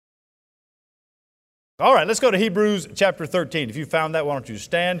All right, let's go to Hebrews chapter 13. If you found that, why don't you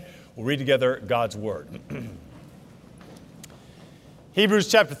stand? We'll read together God's Word. Hebrews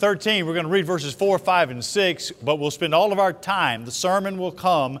chapter 13, we're going to read verses 4, 5, and 6, but we'll spend all of our time. The sermon will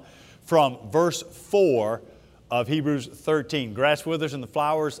come from verse 4 of Hebrews 13. Grass withers and the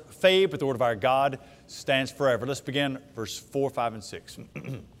flowers fade, but the word of our God stands forever. Let's begin verse 4, 5, and 6.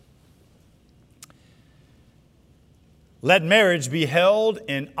 Let marriage be held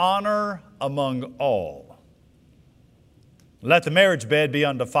in honor among all. Let the marriage bed be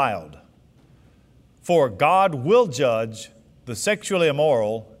undefiled. For God will judge the sexually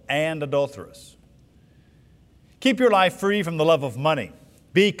immoral and adulterous. Keep your life free from the love of money.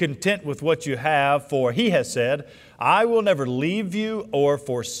 Be content with what you have, for He has said, I will never leave you or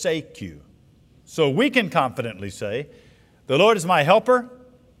forsake you. So we can confidently say, the Lord is my helper.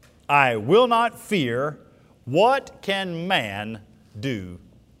 I will not fear. What can man do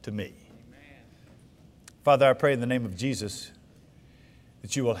to me? Amen. Father, I pray in the name of Jesus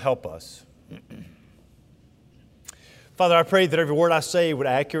that you will help us. Father, I pray that every word I say would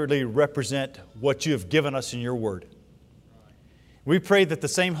accurately represent what you have given us in your word. We pray that the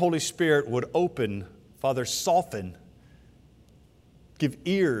same Holy Spirit would open, Father, soften, give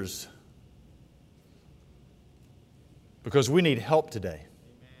ears, because we need help today.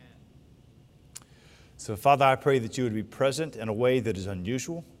 So, Father, I pray that you would be present in a way that is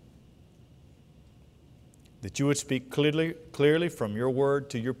unusual, that you would speak clearly from your word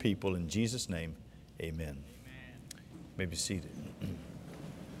to your people. In Jesus' name, amen. Amen. You may be seated.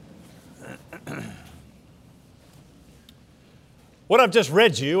 What I've just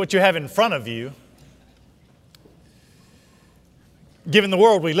read you, what you have in front of you, given the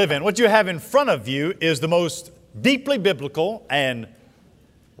world we live in, what you have in front of you is the most deeply biblical and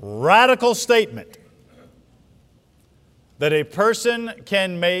radical statement that a person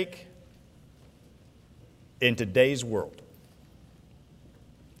can make in today's world.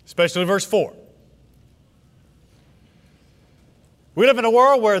 Especially verse 4. We live in a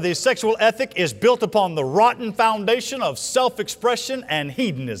world where the sexual ethic is built upon the rotten foundation of self-expression and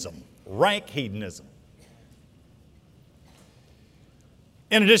hedonism, rank hedonism.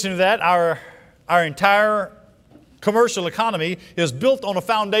 In addition to that, our entire commercial economy is built on a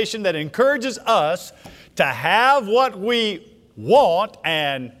foundation that encourages us to have what we want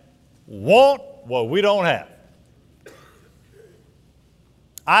and want what we don't have.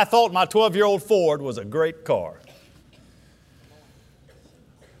 I thought my 12-year-old Ford was a great car.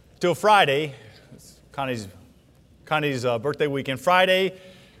 Till Friday, Connie's birthday weekend. Friday,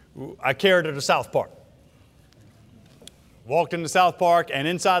 I carried her to South Park. Walked into South Park, and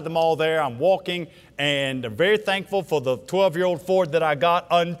inside the mall there, I'm walking, and I'm very thankful for the 12-year-old Ford that I got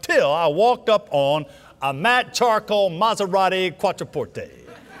until I walked up on a matte charcoal Maserati Quattroporte.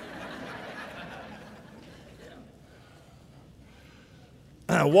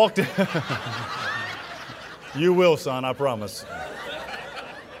 I walked in. You will, son, I promise.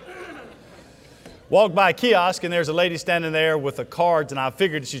 Walked by a kiosk, and there's a lady standing there with the cards, and I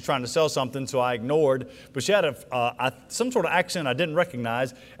figured she's trying to sell something, so I ignored. But she had some sort of accent I didn't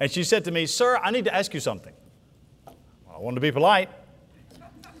recognize, and she said to me, "Sir, I need to ask you something." I wanted to be polite.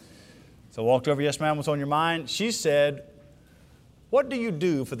 So I walked over, "Yes, ma'am, what's on your mind?" She said, "What do you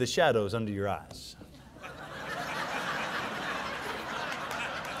do for the shadows under your eyes?"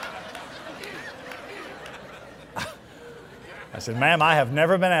 I said, "Ma'am, I have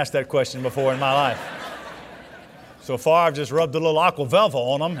never been asked that question before in my life. So far, I've just rubbed a little aqua velva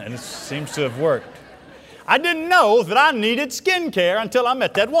on them, and it seems to have worked." I didn't know that I needed skin care until I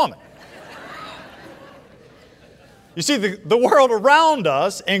met that woman. You see, the world around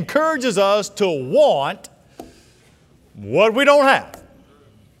us encourages us to want what we don't have.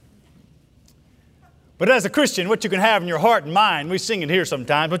 But as a Christian, what you can have in your heart and mind, we sing it here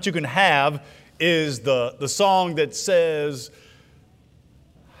sometimes, what you can have is the song that says,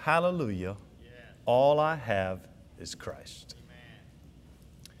 "Hallelujah, all I have is Christ."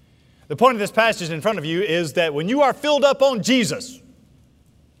 Amen. The point of this passage in front of you is that when you are filled up on Jesus,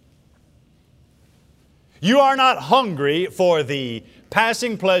 you are not hungry for the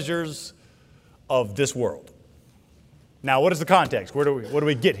passing pleasures of this world. Now, what is the context? What do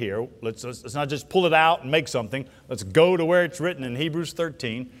we get here? Let's not just pull it out and make something. Let's go to where it's written in Hebrews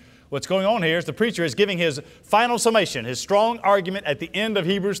 13. What's going on here is the preacher is giving his final summation, his strong argument at the end of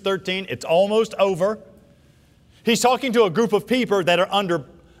Hebrews 13. It's almost over. He's talking to a group of people that are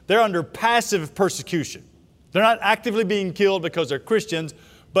under passive persecution. They're not actively being killed because they're Christians,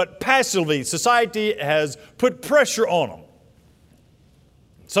 but passively, society has put pressure on them.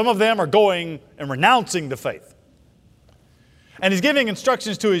 Some of them are going and renouncing the faith. And He's giving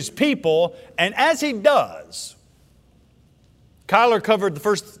instructions to His people. And as He does, Kyler covered the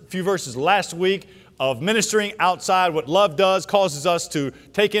first few verses last week of ministering outside. What love does causes us to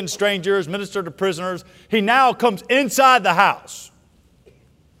take in strangers, minister to prisoners. He now comes inside the house.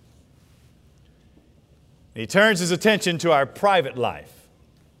 He turns His attention to our private life,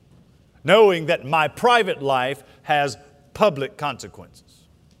 knowing that my private life has public consequences.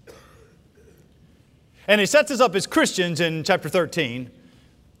 And He sets us up as Christians in chapter 13,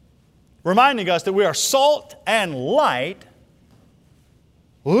 reminding us that we are salt and light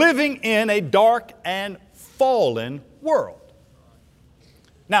living in a dark and fallen world.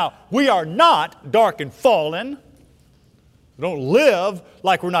 Now, we are not dark and fallen. We don't live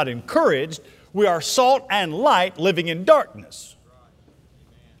like we're not encouraged. We are salt and light living in darkness.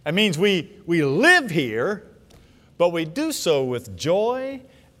 That means we live here, but we do so with joy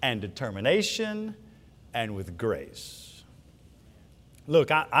and determination and with grace. Look,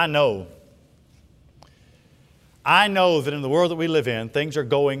 I know that in the world that we live in, things are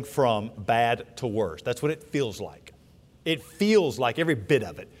going from bad to worse. That's what it feels like. It feels like every bit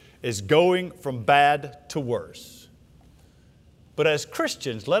of it is going from bad to worse. But as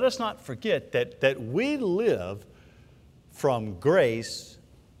Christians, let us not forget that we live from grace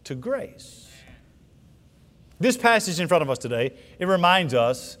to grace. This passage in front of us today, it reminds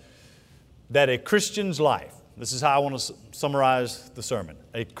us that a Christian's life, this is how I want to summarize the sermon.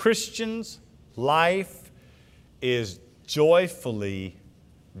 A Christian's life is joyfully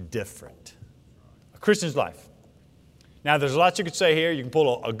different. A Christian's life. Now, there's lots you could say here. You can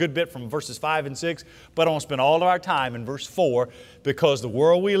pull a good bit from verses 5 and 6, but I want to spend all of our time in verse 4 because the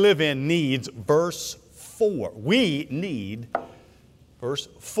world we live in needs verse 4. We need verse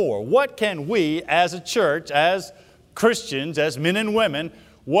 4. What can we as a church, as Christians, as men and women,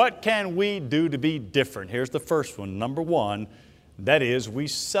 what can we do to be different? Here's the first one. Number one, that is we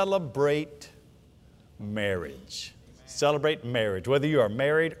celebrate marriage. Celebrate marriage. Whether you are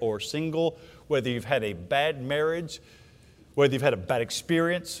married or single, whether you've had a bad marriage, whether you've had a bad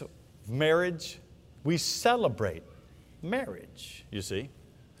experience of marriage, we celebrate marriage, you see.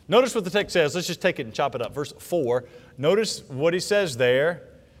 Notice what the text says. Let's just take it and chop it up. Verse 4, notice what he says there.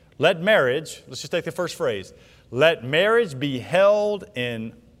 Let marriage, let's just take the first phrase. Let marriage be held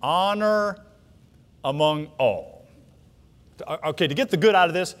in honor among all. Okay, to get the good out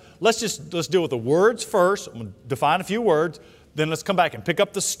of this, let's deal with the words first. I'm going to define a few words. Then let's come back and pick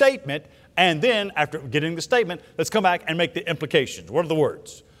up the statement. And then, after getting the statement, let's come back and make the implications. What are the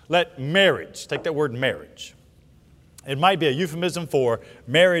words? Let marriage, take that word marriage. It might be a euphemism for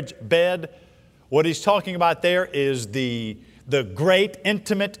marriage bed. What he's talking about there is the great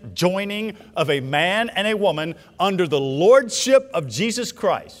intimate joining of a man and a woman under the lordship of Jesus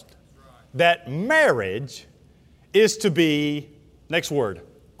Christ. That marriage is to be, next word,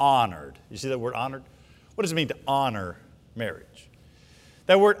 honored. You see that word honored? What does it mean to honor marriage?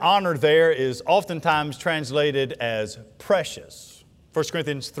 That word honor there is oftentimes translated as precious. 1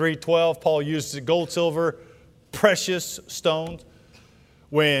 Corinthians 3:12, Paul uses gold, silver, precious stones.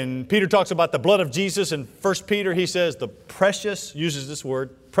 When Peter talks about the blood of Jesus in 1 Peter, he says the precious, uses this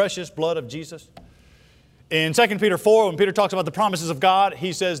word, precious blood of Jesus. In 2 Peter 4, when Peter talks about the promises of God,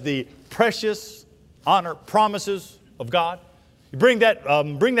 he says the precious honor promises of God. You bring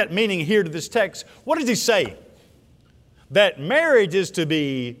that meaning here to this text. What is he saying? That marriage is to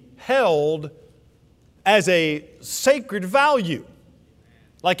be held as a sacred value,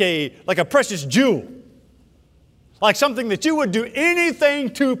 like a precious jewel, like something that you would do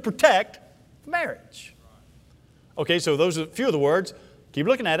anything to protect marriage. Okay, so those are a few of the words. Keep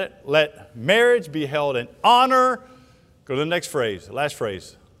looking at it. Let marriage be held in honor. Go to the next phrase, the last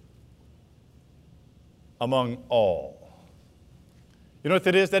phrase. Among all. You know what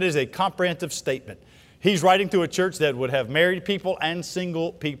that is? That is a comprehensive statement. He's writing to a church that would have married people and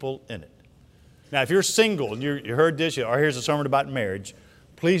single people in it. Now, if you're single and you heard this, or here's a sermon about marriage,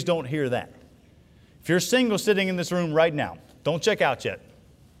 please don't hear that. If you're single sitting in this room right now, don't check out yet.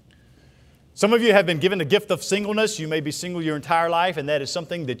 Some of you have been given the gift of singleness. You may be single your entire life, and that is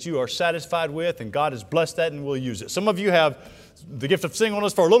something that you are satisfied with, and God has blessed that and will use it. Some of you have the gift of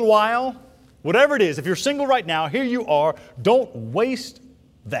singleness for a little while. Whatever it is, if you're single right now, here you are. Don't waste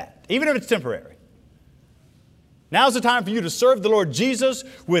that, even if it's temporary. Now's the time for you to serve the Lord Jesus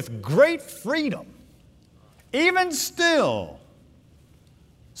with great freedom. Even still,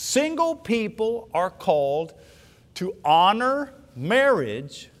 single people are called to honor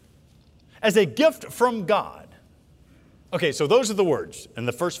marriage as a gift from God. Okay, so those are the words in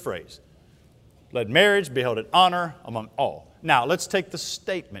the first phrase. Let marriage be held in honor among all. Now, let's take the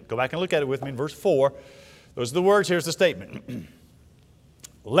statement. Go back and look at it with me in verse 4. Those are the words. Here's the statement.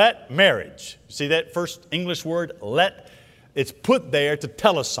 Let marriage. See that first English word, let? It's put there to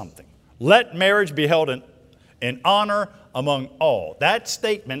tell us something. Let marriage be held in honor among all. That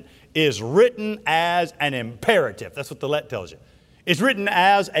statement is written as an imperative. That's what the let tells you. It's written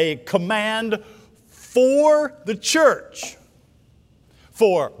as a command for the church,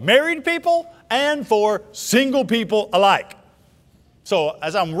 for married people and for single people alike. So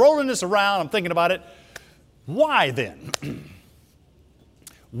as I'm rolling this around, I'm thinking about it. Why then?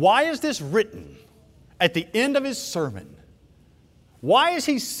 Why is this written at the end of his sermon? Why is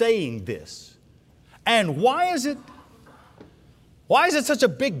he saying this? And why is it such a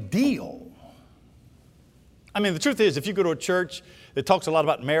big deal? I mean, the truth is, if you go to a church that talks a lot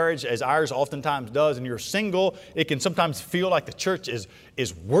about marriage, as ours oftentimes does, and you're single, it can sometimes feel like the church is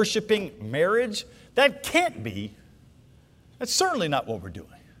worshiping marriage. That can't be. That's certainly not what we're doing.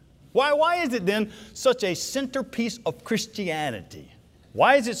 Why is it then such a centerpiece of Christianity?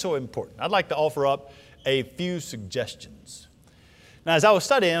 Why is it so important? I'd like to offer up a few suggestions. Now, as I was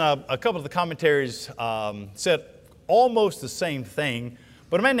studying, a couple of the commentaries said almost the same thing,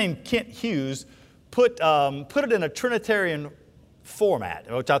 but a man named Kent Hughes put it in a Trinitarian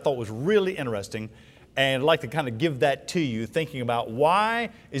format, which I thought was really interesting, and I'd like to kind of give that to you, thinking about why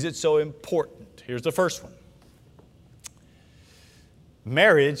is it so important. Here's the first one.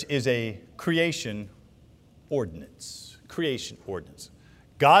 Marriage is a creation ordinance. Creation ordinance.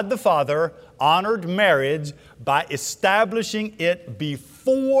 God the Father honored marriage by establishing it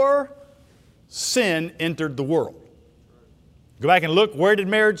before sin entered the world. Go back and look, where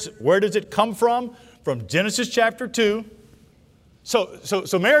does it come from? From Genesis chapter 2.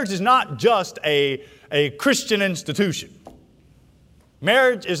 So marriage is not just a Christian institution.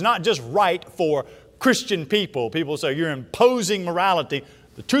 Marriage is not just right for Christian people. People say you're imposing morality.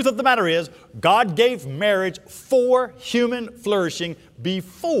 The truth of the matter is, God gave marriage for human flourishing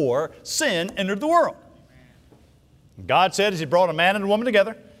before sin entered the world. God said as He brought a man and a woman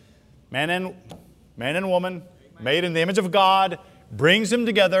together, man and woman, made in the image of God, brings them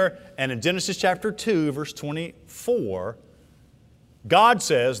together, and in Genesis chapter 2, verse 24, God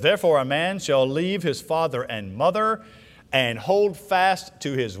says, therefore a man shall leave his father and mother and hold fast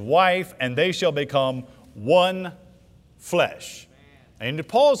to his wife, and they shall become one flesh. And to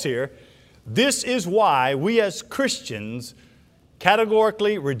pause here, this is why we as Christians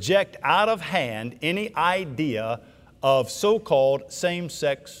categorically reject out of hand any idea of so-called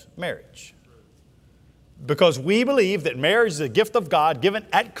same-sex marriage. Because we believe that marriage is a gift of God given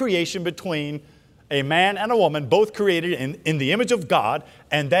at creation between a man and a woman, both created in the image of God,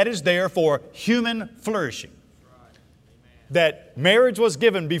 and that is there for human flourishing. That marriage was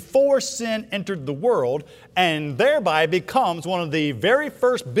given before sin entered the world and thereby becomes one of the very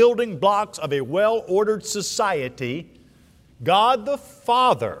first building blocks of a well-ordered society. God the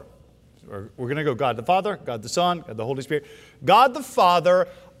Father, we're going to go God the Father, God the Son, God the Holy Spirit. God the Father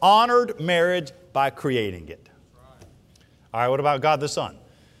honored marriage by creating it. All right, what about God the Son?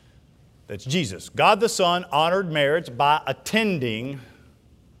 That's Jesus. God the Son honored marriage by attending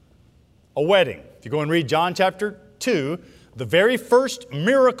a wedding. If you go and read John chapter 2, the very first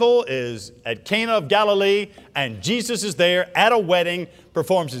miracle is at Cana of Galilee, and Jesus is there at a wedding,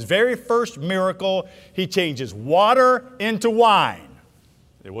 performs His very first miracle. He changes water into wine.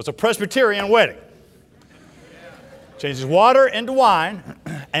 It was a Presbyterian wedding. Changes water into wine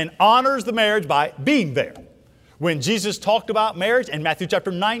and honors the marriage by being there. When Jesus talked about marriage in Matthew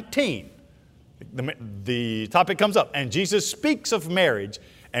chapter 19, the topic comes up, and Jesus speaks of marriage.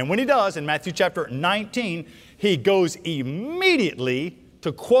 And when He does, in Matthew chapter 19, He goes immediately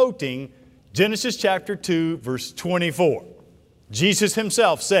to quoting Genesis chapter 2, verse 24. Jesus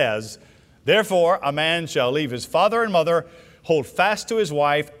Himself says, therefore a man shall leave his father and mother, hold fast to his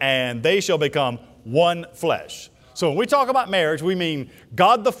wife, and they shall become one flesh. So when we talk about marriage, we mean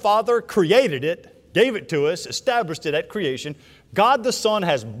God the Father created it, gave it to us, established it at creation. God the Son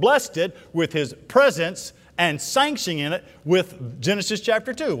has blessed it with His presence and sanctioning it with Genesis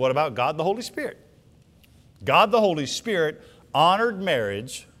chapter 2. What about God the Holy Spirit? God the Holy Spirit honored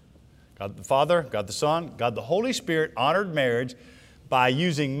marriage. God the Father, God the Son, God the Holy Spirit honored marriage by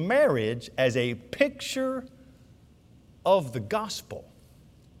using marriage as a picture of the gospel.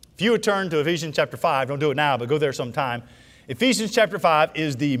 If you would turn to Ephesians chapter 5, don't do it now, but go there sometime. Ephesians chapter 5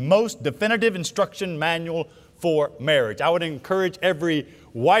 is the most definitive instruction manual for marriage. I would encourage every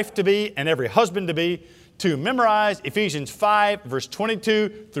wife to be and every husband to be to memorize Ephesians 5, verse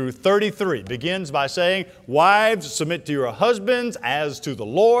 22 through 33. It begins by saying, wives, submit to your husbands as to the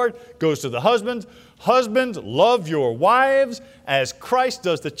Lord. Goes to the husbands. Husbands, love your wives as Christ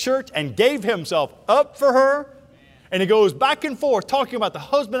does the church and gave Himself up for her. And he goes back and forth talking about the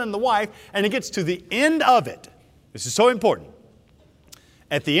husband and the wife, and he gets to the end of it. This is so important.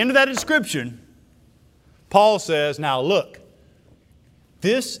 At the end of that inscription, Paul says, now look,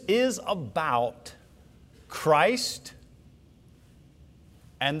 this is about Christ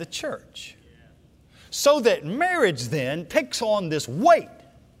and the church. So that marriage then takes on this weight.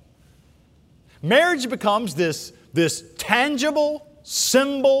 Marriage becomes this tangible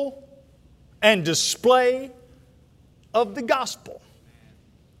symbol and display of the gospel.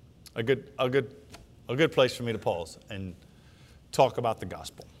 A good place for me to pause and talk about the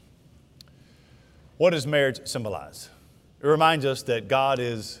gospel. What does marriage symbolize? It reminds us that God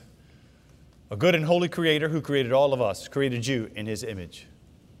is a good and holy creator who created all of us, created you in His image.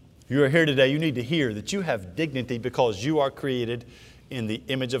 If you are here today, you need to hear that you have dignity because you are created in the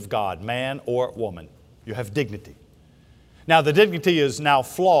image of God, man or woman. You have dignity. Now, the dignity is now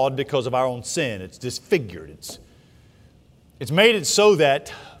flawed because of our own sin. It's disfigured. It's made it so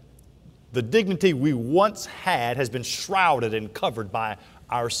that the dignity we once had has been shrouded and covered by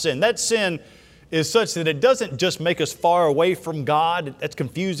our sin. That sin is such that it doesn't just make us far away from God. That's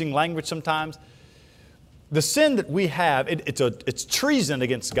confusing language sometimes. The sin that we have, it's treason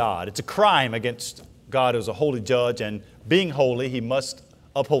against God. It's a crime against God as a holy judge, and being holy, He must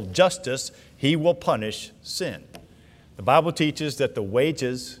uphold justice. He will punish sin. The Bible teaches that the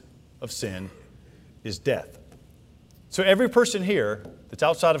wages of sin is death. So every person here that's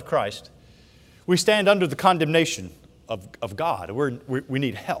outside of Christ, we stand under the condemnation of God. We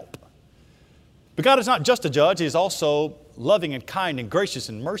need help. But God is not just a judge. He is also loving and kind and gracious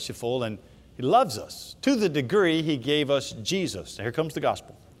and merciful, and He loves us to the degree He gave us Jesus. Now here comes the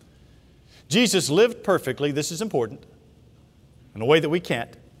gospel. Jesus lived perfectly, this is important, in a way that we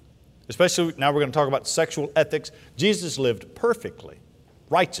can't. Especially now we're going to talk about sexual ethics. Jesus lived perfectly,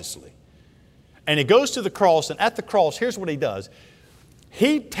 righteously. And He goes to the cross, and at the cross, here's what He does.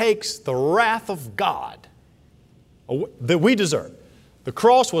 He takes the wrath of God that we deserve. The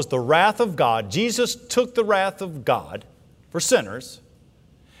cross was the wrath of God. Jesus took the wrath of God for sinners,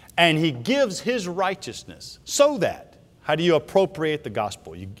 and He gives His righteousness so that, how do you appropriate the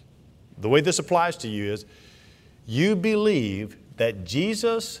gospel? The way this applies to you is, you believe that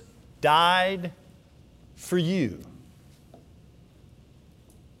Jesus died for you.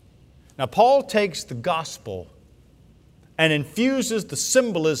 Now, Paul takes the gospel and infuses the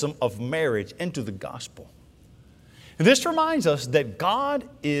symbolism of marriage into the gospel. And this reminds us that God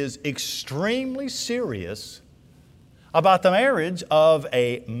is extremely serious about the marriage of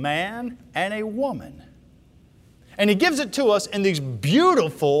a man and a woman. And He gives it to us in these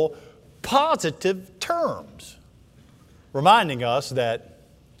beautiful, positive terms, reminding us that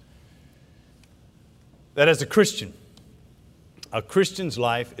as a Christian's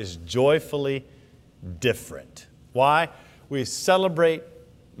life is joyfully different. Why? We celebrate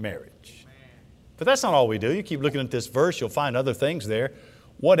marriage. But that's not all we do. You keep looking at this verse, you'll find other things there.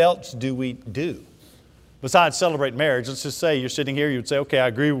 What else do we do? Besides celebrate marriage, let's just say you're sitting here, you'd say, okay, I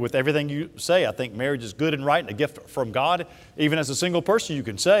agree with everything you say. I think marriage is good and right and a gift from God. Even as a single person, you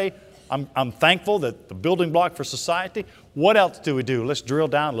can say, I'm thankful that the building block for society. What else do we do? Let's drill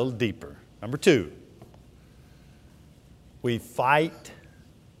down a little deeper. Number 2, we fight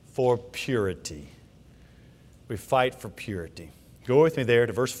for purity. We fight for purity. Go with me there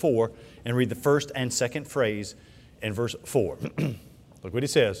to verse 4 and read the first and second phrase in verse 4. Look what he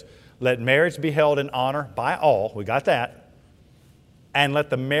says. Let marriage be held in honor by all. We got that. And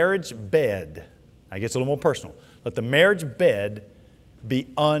let the marriage bed, I guess a little more personal, let the marriage bed be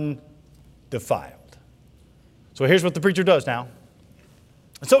undefiled. So here's what the preacher does now.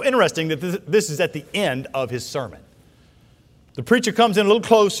 It's so interesting that this is at the end of his sermon. The preacher comes in a little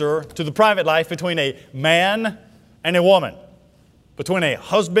closer to the private life between a man and a woman, between a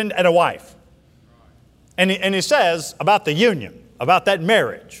husband and a wife. And he says about the union, about that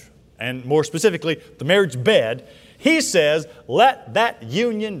marriage, and more specifically, the marriage bed, he says, let that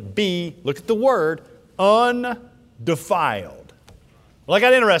union be, look at the word, undefiled. Well, I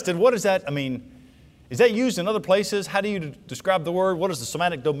got interested. What does that mean? Is that used in other places? How do you describe the word? What is the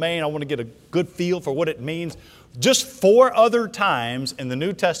semantic domain? I want to get a good feel for what it means. Just 4 other times in the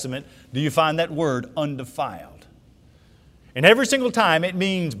New Testament do you find that word undefiled. And every single time it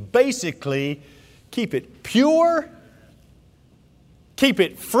means basically keep it pure, keep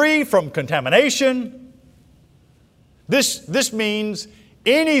it free from contamination. This means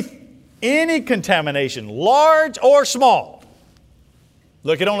any contamination, large or small.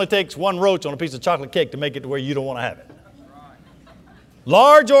 Look, it only takes 1 roach on a piece of chocolate cake to make it to where you don't want to have it.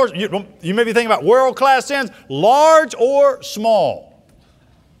 Large or, you may be thinking about world-class sins, large or small.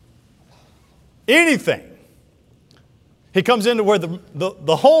 Anything He comes into where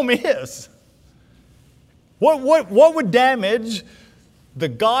the home is. What would damage the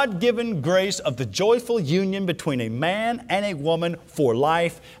God-given grace of the joyful union between a man and a woman for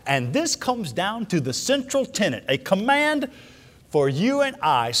life? And this comes down to the central tenet, a command for you and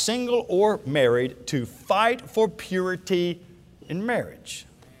I, single or married, to fight for purity in marriage.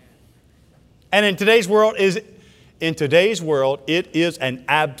 And in today's world, it is an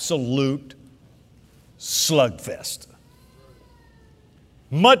absolute slugfest.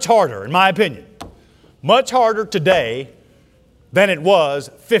 Much harder, in my opinion, much harder today than it was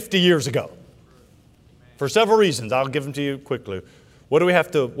 50 years ago. For several reasons. I'll give them to you quickly. What do we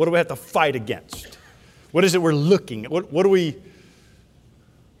have to fight against? What is it we're looking at?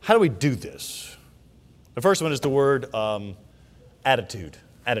 How do we do this? The first one is the word attitude.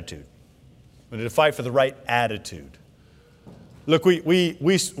 Attitude. We need to fight for the right attitude. Look,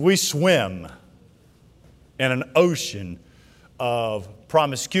 we swim in an ocean of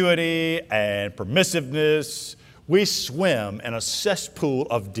promiscuity and permissiveness. We swim in a cesspool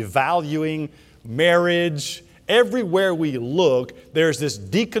of devaluing marriage. Everywhere we look, there's this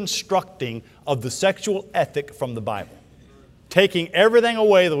deconstructing of the sexual ethic from the Bible. Taking everything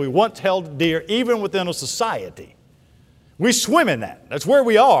away that we once held dear, even within a society. We swim in that. That's where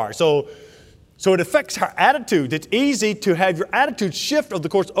we are. So it affects our attitude. It's easy to have your attitude shift over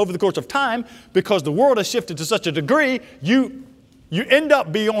the course of time because the world has shifted to such a degree, you end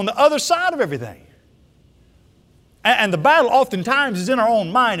up being on the other side of everything. And the battle oftentimes is in our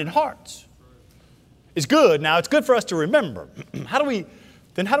own mind and hearts. It's good. Now, it's good for us to remember. How do we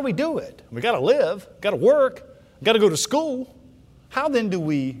do it? We got to live, got to work, got to go to school. How then do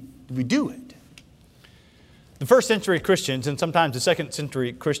we do it? The first century Christians and sometimes the second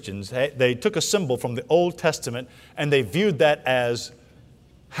century Christians, they took a symbol from the Old Testament and they viewed that as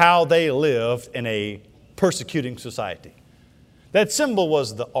how they lived in a persecuting society. That symbol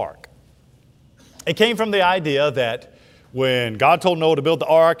was the ark. It came from the idea that when God told Noah to build the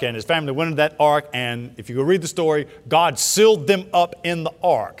ark and his family went into that ark, and if you go read the story, God sealed them up in the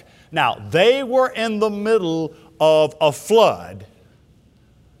ark. Now, they were in the middle of a flood,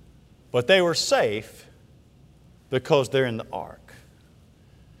 but they were safe because they're in the ark.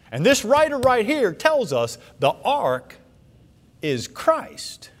 And this writer right here tells us the ark is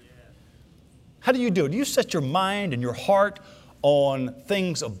Christ. How do you do it? You set your mind and your heart on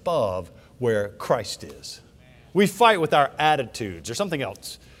things above where Christ is. We fight with our attitudes. Or something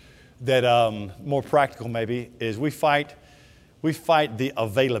else that more practical maybe is we fight the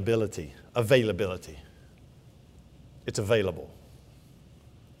availability. Availability. It's available.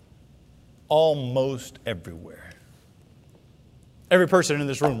 Almost everywhere. Every person in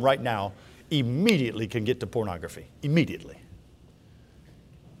this room right now immediately can get to pornography. Immediately.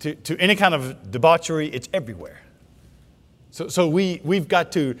 To any kind of debauchery, it's everywhere. So we've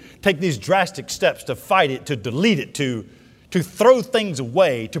got to take these drastic steps to fight it, to delete it, to throw things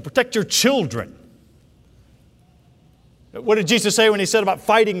away, to protect your children. What did Jesus say when He said about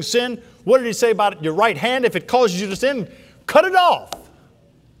fighting sin? What did He say about your right hand? If it causes you to sin, cut it off.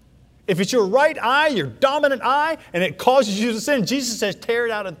 If it's your right eye, your dominant eye, and it causes you to sin, Jesus says tear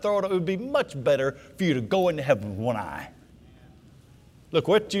it out and throw it out. It would be much better for you to go into heaven with one eye. Look,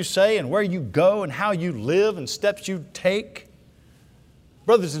 what you say and where you go and how you live and steps you take.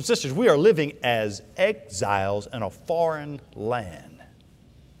 Brothers and sisters, we are living as exiles in a foreign land.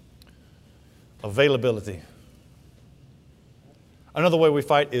 Availability. Another way we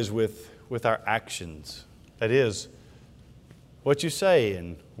fight is with our actions. That is, what you say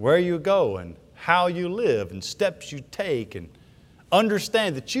and where you go and how you live and steps you take, and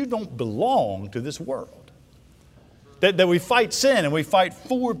understand that you don't belong to this world. That we fight sin and we fight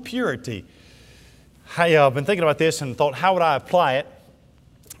for purity. I've been thinking about this and thought, how would I apply it?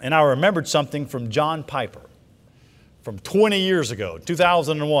 And I remembered something from John Piper from 20 years ago,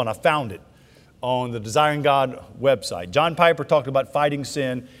 2001. I found it on the Desiring God website. John Piper talked about fighting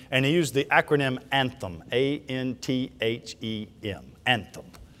sin, and he used the acronym ANTHEM, A-N-T-H-E-M, ANTHEM.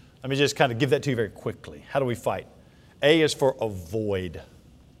 Let me just kind of give that to you very quickly. How do we fight? A is for avoid.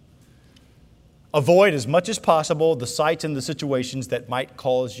 Avoid as much as possible the sites and the situations that might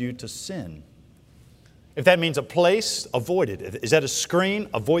cause you to sin. If that means a place, avoid it. Is that a screen?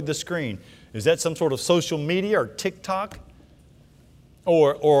 Avoid the screen. Is that some sort of social media or TikTok?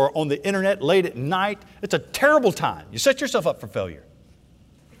 Or on the internet late at night? It's a terrible time. You set yourself up for failure.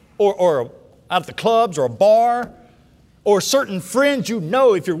 Or out at the clubs or a bar. Or certain friends, you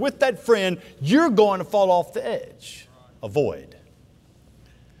know if you're with that friend, you're going to fall off the edge. Avoid.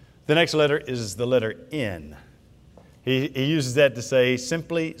 The next letter is the letter N. He uses that to say,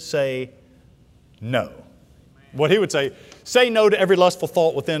 simply say no. What he would say no to every lustful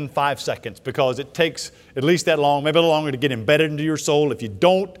thought within 5 seconds, because it takes at least that long, maybe a little longer, to get embedded into your soul if you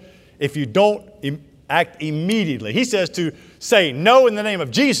don't act immediately. He says to say no in the name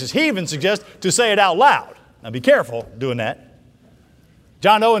of Jesus. He even suggests to say it out loud. Now be careful doing that.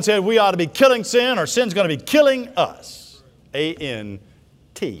 John Owen said we ought to be killing sin, or sin's going to be killing us.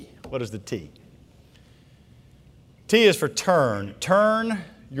 A-N-T. What is the T? T is for turn. Turn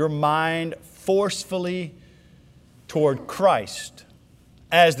your mind forcefully toward Christ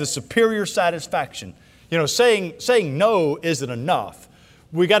as the superior satisfaction. You know, saying no isn't enough.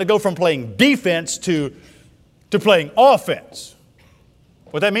 We got to go from playing defense to playing offense.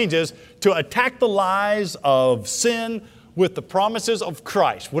 What that means is to attack the lies of sin with the promises of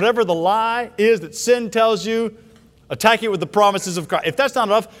Christ. Whatever the lie is that sin tells you, attack it with the promises of Christ. If that's not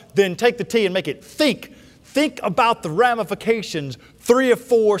enough, then take the T and make it think. Think about the ramifications 3 or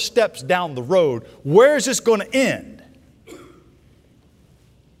 4 steps down the road. Where is this going to end?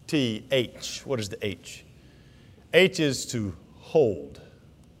 T-H. What is the H? H is to hold.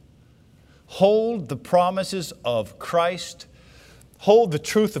 Hold the promises of Christ. Hold the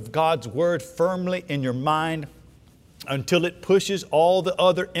truth of God's Word firmly in your mind until it pushes all the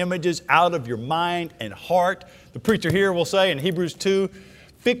other images out of your mind and heart. The preacher here will say in Hebrews 2,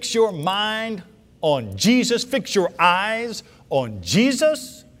 fix your mind on Jesus. Fix your eyes on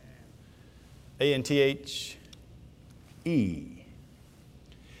Jesus. A-N-T-H-E.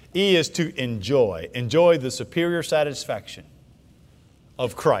 E is to enjoy. Enjoy the superior satisfaction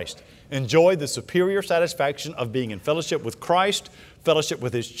of Christ. Enjoy the superior satisfaction of being in fellowship with Christ, fellowship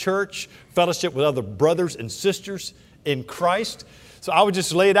with His church, fellowship with other brothers and sisters in Christ. So I would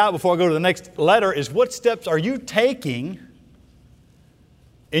just lay it out before I go to the next letter, is what steps are you taking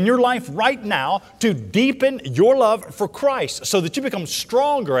in your life right now to deepen your love for Christ so that you become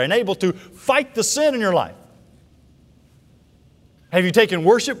stronger and able to fight the sin in your life? Have you taken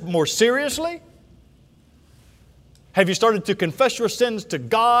worship more seriously? Have you started to confess your sins to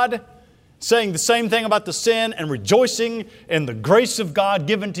God, saying the same thing about the sin and rejoicing in the grace of God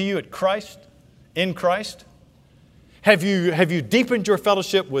given to you at Christ, in Christ? Have you deepened your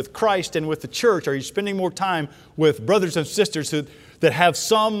fellowship with Christ and with the church? Are you spending more time with brothers and sisters that have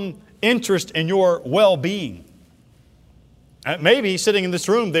some interest in your well-being? Maybe sitting in this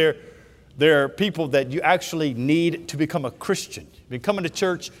room, there are people that you actually need to become a Christian. You've been coming to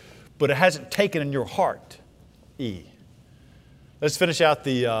church, but it hasn't taken in your heart. E. Let's finish out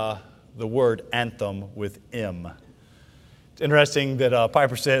the word anthem with M. It's interesting that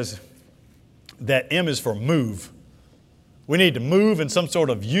Piper says that M is for move. We need to move in some sort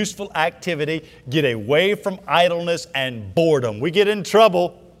of useful activity, get away from idleness and boredom. We get in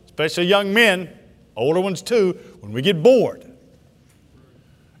trouble, especially young men, older ones too, when we get bored.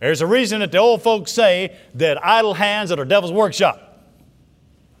 There's a reason that the old folks say that idle hands are the devil's workshop.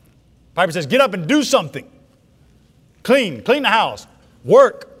 Piper says, get up and do something. Clean the house,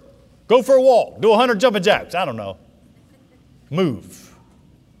 work, go for a walk, do 100 jumping jacks, I don't know. Move.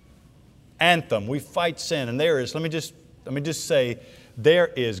 Anthem, we fight sin, and there is, let me just say, there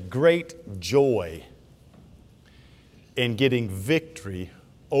is great joy in getting victory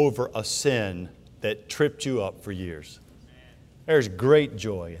over a sin that tripped you up for years. There's great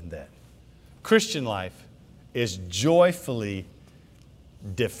joy in that. Christian life is joyfully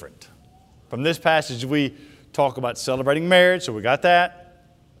different. From this passage, we talk about celebrating marriage, so we got that.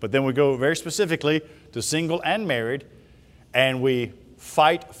 But then we go very specifically to single and married, and we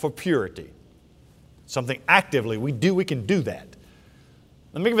fight for purity. Something actively we can do that.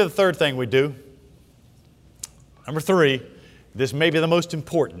 Let me give you the third thing we do. Number 3, this may be the most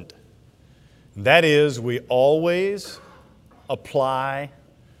important. That is, we always apply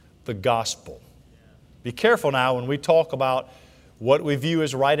the gospel. Be careful now when we talk about what we view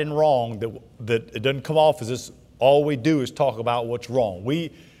as right and wrong, that it doesn't come off as this, all we do is talk about what's wrong.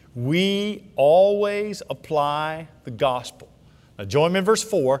 We always apply the gospel. Now join me in verse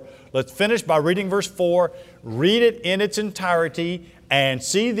 4. Let's finish by reading verse 4. Read it in its entirety and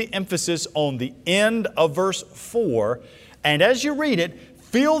see the emphasis on the end of verse 4. And as you read it,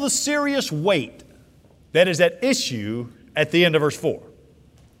 feel the serious weight that is at issue at the end of verse 4.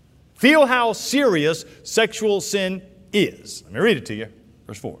 Feel how serious sexual sin is. Let me read it to you.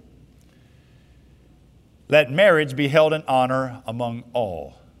 Verse 4. Let marriage be held in honor among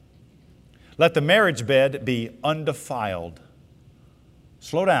all. Let the marriage bed be undefiled.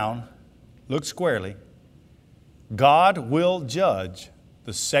 Slow down. Look squarely. God will judge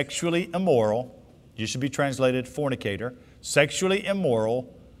the sexually immoral, you should be translated fornicator, sexually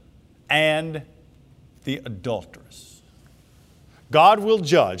immoral, and the adulteress. God will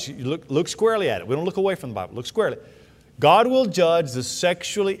judge. You look squarely at it. We don't look away from the Bible. Look squarely. God will judge the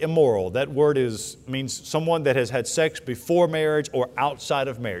sexually immoral. That word means someone that has had sex before marriage or outside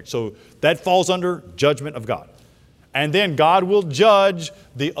of marriage. So that falls under judgment of God. And then God will judge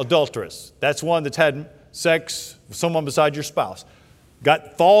the adulteress. That's one that's had sex with someone beside your spouse.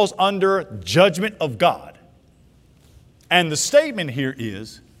 God falls under judgment of God. And the statement here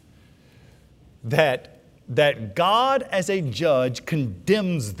is that God as a judge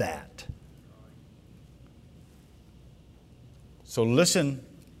condemns that. So listen,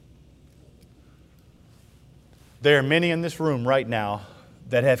 there are many in this room right now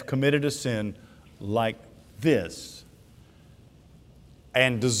that have committed a sin like this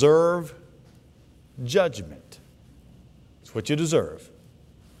and deserve judgment. It's what you deserve.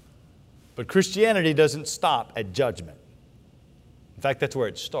 But Christianity doesn't stop at judgment. In fact, that's where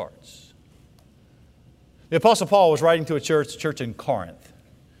it starts. The Apostle Paul was writing to a church in Corinth,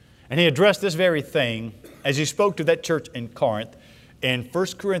 and he addressed this very thing as he spoke to that church in Corinth in 1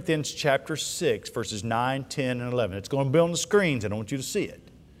 Corinthians chapter 6, verses 9, 10, and 11. It's going to be on the screens, and I want you to see it.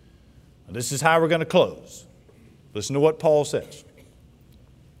 Now, this is how we're going to close. Listen to what Paul says.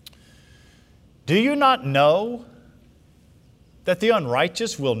 Do you not know that the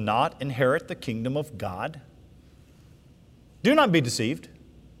unrighteous will not inherit the kingdom of God? Do not be deceived.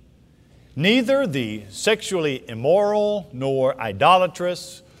 Neither the sexually immoral, nor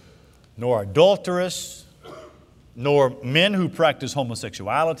idolatrous, nor adulterous, nor men who practice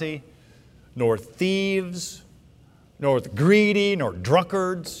homosexuality, nor thieves, nor the greedy, nor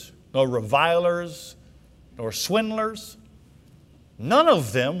drunkards, nor revilers, nor swindlers, none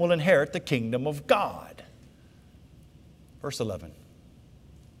of them will inherit the kingdom of God. Verse 11.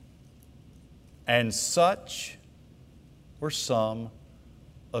 And such were some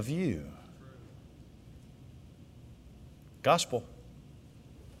of you. Gospel.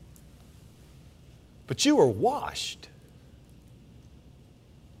 But you were washed.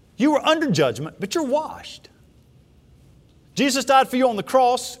 You were under judgment, but you're washed. Jesus died for you on the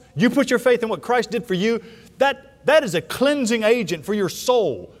cross. You put your faith in what Christ did for you. That is a cleansing agent for your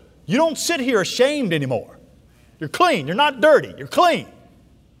soul. You don't sit here ashamed anymore. You're clean. You're not dirty. You're clean.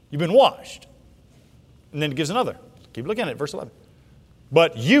 You've been washed. And then it gives another. Keep looking at it, verse 11.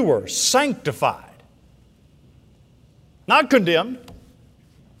 But you were sanctified. Not condemned.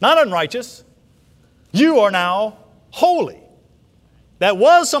 Not unrighteous. You are now holy. That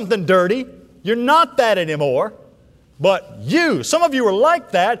was something dirty. You're not that anymore. But you, some of you are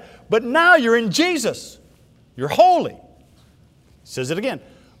like that, but now you're in Jesus. You're holy. It says it again.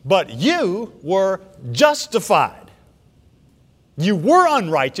 But you were justified. You were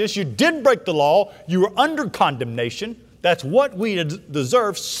unrighteous. You did break the law. You were under condemnation. That's what we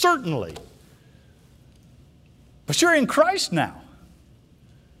deserve, certainly. But you're in Christ now.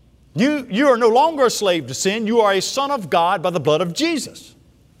 You are no longer a slave to sin. You are a son of God by the blood of Jesus.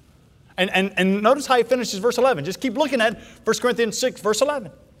 And notice how he finishes verse 11. Just keep looking at 1 Corinthians 6, verse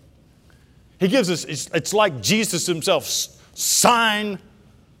 11. He gives us, it's like Jesus himself signed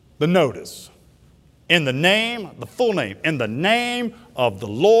the notice. In the name, the full name, in the name of the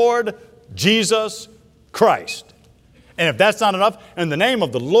Lord Jesus Christ. And if that's not enough, in the name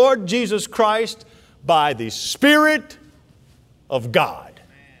of the Lord Jesus Christ by the Spirit of God.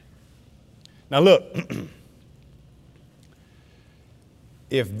 Now look,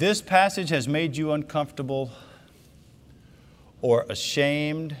 if this passage has made you uncomfortable or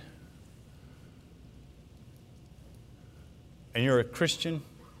ashamed, and you're a Christian,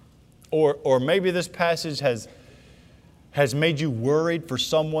 or maybe this passage has made you worried for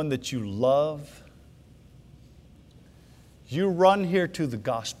someone that you love, you run here to the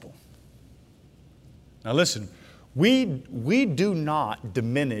gospel. Now listen, we do not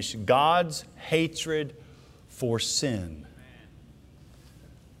diminish God's hatred for sin.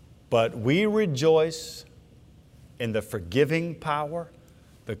 But we rejoice in the forgiving power,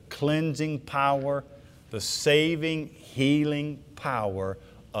 the cleansing power, the saving, healing power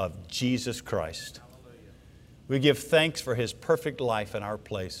of Jesus Christ. We give thanks for His perfect life in our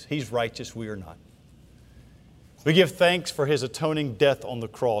place. He's righteous, we are not. We give thanks for His atoning death on the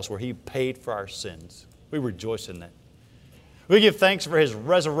cross where He paid for our sins. We rejoice in that. We give thanks for His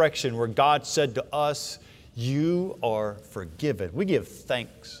resurrection where God said to us, you are forgiven. We give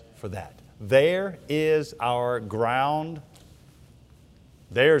thanks for that. There is our ground.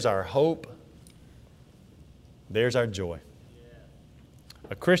 There's our hope. There's our joy.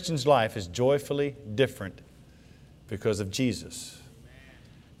 A Christian's life is joyfully different because of Jesus.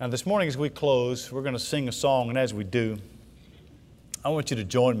 Now this morning as we close, we're going to sing a song, and as we do, I want you to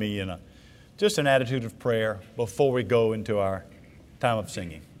join me in just an attitude of prayer before we go into our time of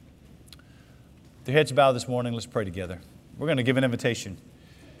singing. With your heads bowed this morning, let's pray together. We're going to give an invitation.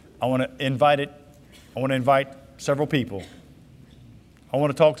 I want to invite several people. I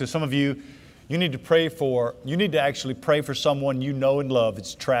want to talk to some of you. You need to actually pray for someone you know and love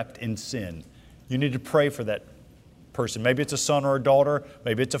that's trapped in sin. You need to pray for that person. Maybe it's a son or a daughter.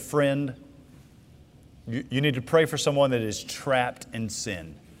 Maybe it's a friend. You need to pray for someone that is trapped in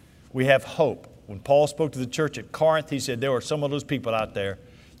sin. We have hope. When Paul spoke to the church at Corinth, he said there were some of those people out there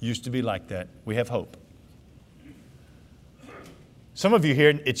used to be like that. We have hope. Some of you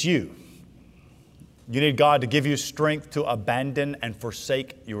here, it's you. You need God to give you strength to abandon and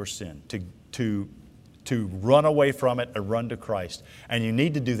forsake your sin, to run away from it and run to Christ. And you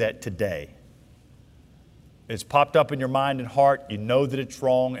need to do that today. It's popped up in your mind and heart. You know that it's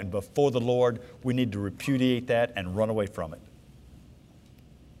wrong, and before the Lord, we need to repudiate that and run away from it.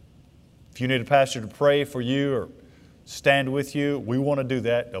 If you need a pastor to pray for you or stand with you, we want to do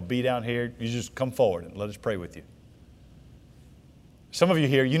that. They'll be down here. You just come forward and let us pray with you. Some of you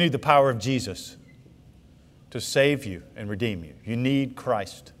here, you need the power of Jesus to save you and redeem you. You need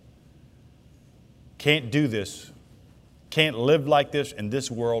Christ. Can't do this, can't live like this in this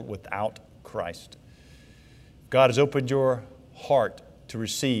world without Christ. God has opened your heart to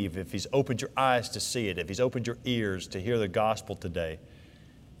receive, if He's opened your eyes to see it, if He's opened your ears to hear the gospel today,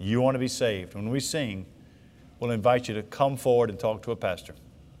 you want to be saved. When we sing, we'll invite you to come forward and talk to a pastor.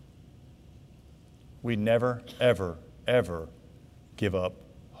 We never, ever, ever give up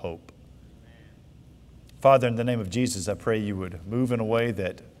hope. Father, in the name of Jesus, I pray you would move in a way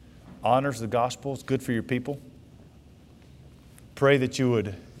that honors the gospel, is good for your people. Pray that you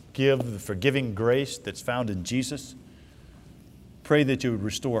would give the forgiving grace that's found in Jesus. Pray that you would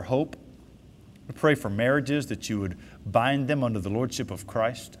restore hope. We pray for marriages, that you would bind them under the lordship of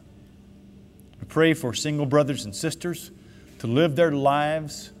Christ. We pray for single brothers and sisters to live their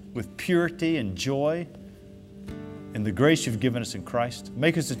lives with purity and joy in the grace you've given us in Christ.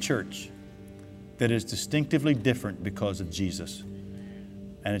 Make us a church that is distinctively different because of Jesus.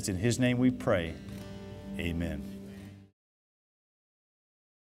 And it's in His name we pray. Amen.